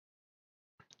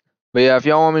But yeah, if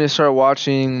y'all want me to start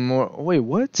watching more, wait,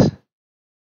 what?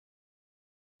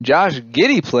 Josh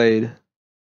Giddey played.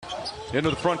 Into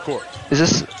the front court. Is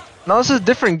this? No, this is a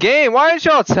different game. Why didn't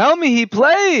y'all tell me he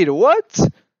played? What?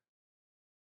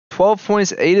 12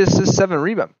 points, 8 assists, 7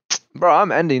 rebounds. Bro,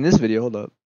 I'm ending this video. Hold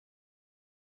up.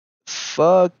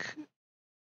 Fuck.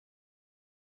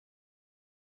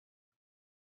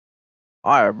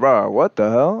 Alright, bro. What the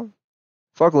hell?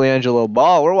 Fuck Liangelo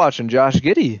ball. We're watching Josh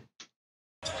Giddey.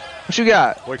 What you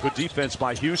got? Boy, good defense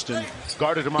by Houston.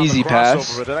 Guarded him on Easy the crossover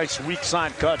pass. with a nice weak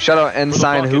side cut. Shout out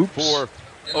Ensign Hoops. For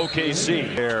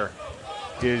OKC. There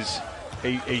is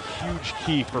a huge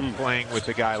key for playing with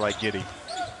a guy like Giddey.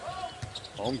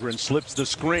 Holmgren slips the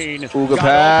screen. Uga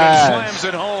pass. Slams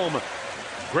it home.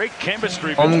 Great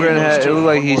chemistry. Holmgren had, it looked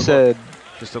like he said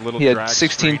just a little he had drag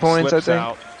 16 screen, points, I slips think.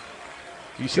 out.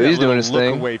 You see So that he's doing little his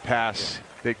thing. look-away pass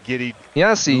that Giddey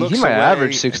Yeah, see, he looks might away,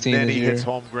 average 16 and then this he year. hits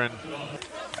Holmgren.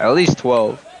 At least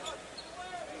 12.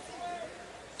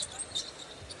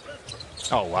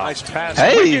 Oh, wow. Nice pass.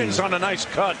 Hey! Wiggins on a nice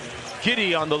cut.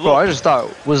 Giddey on the look. Bro, I just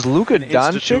thought, was Luka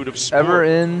Institute of Doncic Sport. ever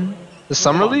in the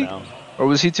Summer League? Now. Or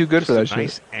was he too good for that Just a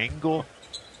nice shit? angle.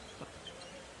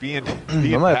 Being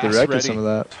I might have to pass record ready. some of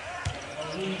that.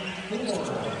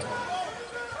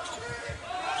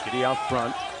 Giddey out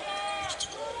front.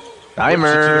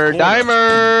 Dimer!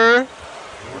 Dimer!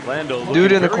 Orlando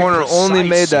Dude in the very corner only precise.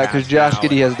 made that because Josh now.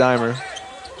 Giddey has Dimer.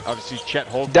 Obviously, Chet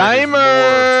Holmgren is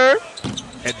Dimer! more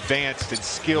advanced and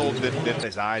skilled than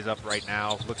his eyes up right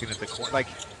now, looking at the corner. Like,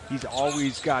 he's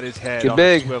always got his head Get on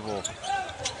big. the swivel.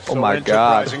 Oh my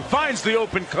god. Enterprising. Finds the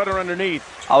open cutter underneath.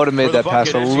 I would have made For the that pass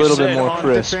a bucket, as you little bit said, more on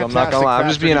crisp. I'm not gonna lie. I'm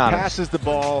just being He honest. passes the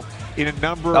ball in a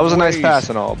number That was of a nice ways. pass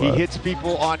and all, He but hits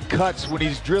people on cuts when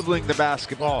he's dribbling the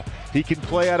basketball. He can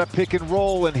play out a pick and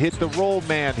roll and hit the roll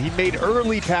man. He made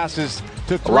early passes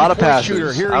to a lot of three-point passes.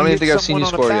 shooter. Here I don't he even think hits I've seen you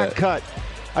someone on score a back yet. cut.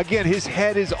 Again, his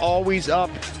head is always up.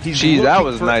 He's Jeez, looking that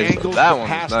was for nice. angles That to one was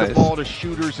pass nice. the ball to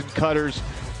shooters and cutters.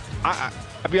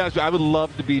 I'll be honest with you, I would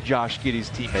love to be Josh Giddey's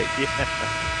teammate. Yeah.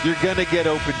 You're going to get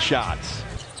open shots.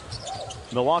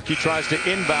 Milwaukee tries to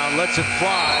inbound, lets it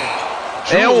fly.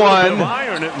 And one.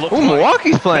 Iron, it looked Ooh, like.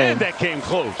 Milwaukee's playing. Man, that came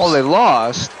close. Oh, they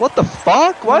lost. What the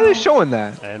fuck? Why are they showing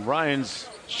that? And Ryan's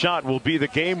shot will be the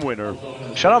game winner.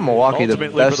 Shout out Milwaukee, the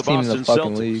Ultimately for best the team in the Boston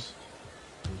fucking Celtics. league.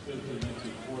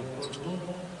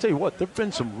 Tell you what, there've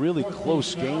been some really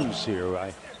close games here.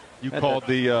 You called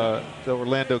the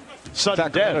Orlando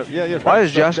Sudden death. Yeah. Why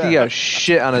does Josh Giddey got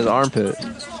shit on his armpit?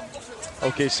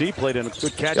 OKC played in a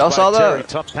good catch Y'all by saw that? Terry.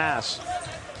 Tough pass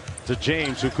to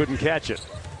James, who couldn't catch it.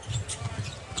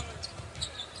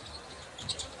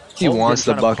 He wants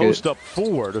the Holmgren trying to bucket. Post up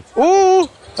forward. Ooh,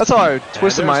 that's how I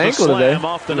twisted And my there's the ankle today. slam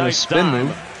off the Doing a nice spin dime.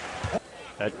 move.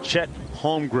 At Chet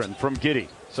Holmgren from Giddey.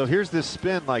 So here's this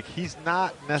spin. Like, he's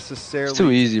not necessarily. It's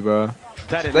too easy, bro.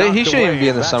 That it He knocked shouldn't even away, be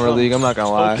in the and summer that's league. I'm not gonna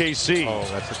lie. OKC. Oh,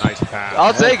 that's a nice pass.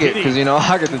 I'll take it Giddey because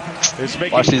I get to is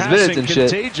making watch these passing vids and shit.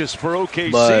 contagious for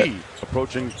OKC. But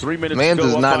Approaching 3 minutes Man to go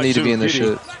does up not by need to two. be in this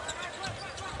Giddey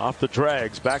shit. Off the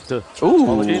drags, back to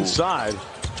Ooh. inside.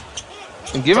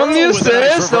 And give him the Oh, with a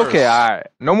nice assist. reverse. Okay, all right.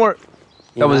 No more.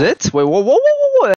 That was it. Wait, whoa.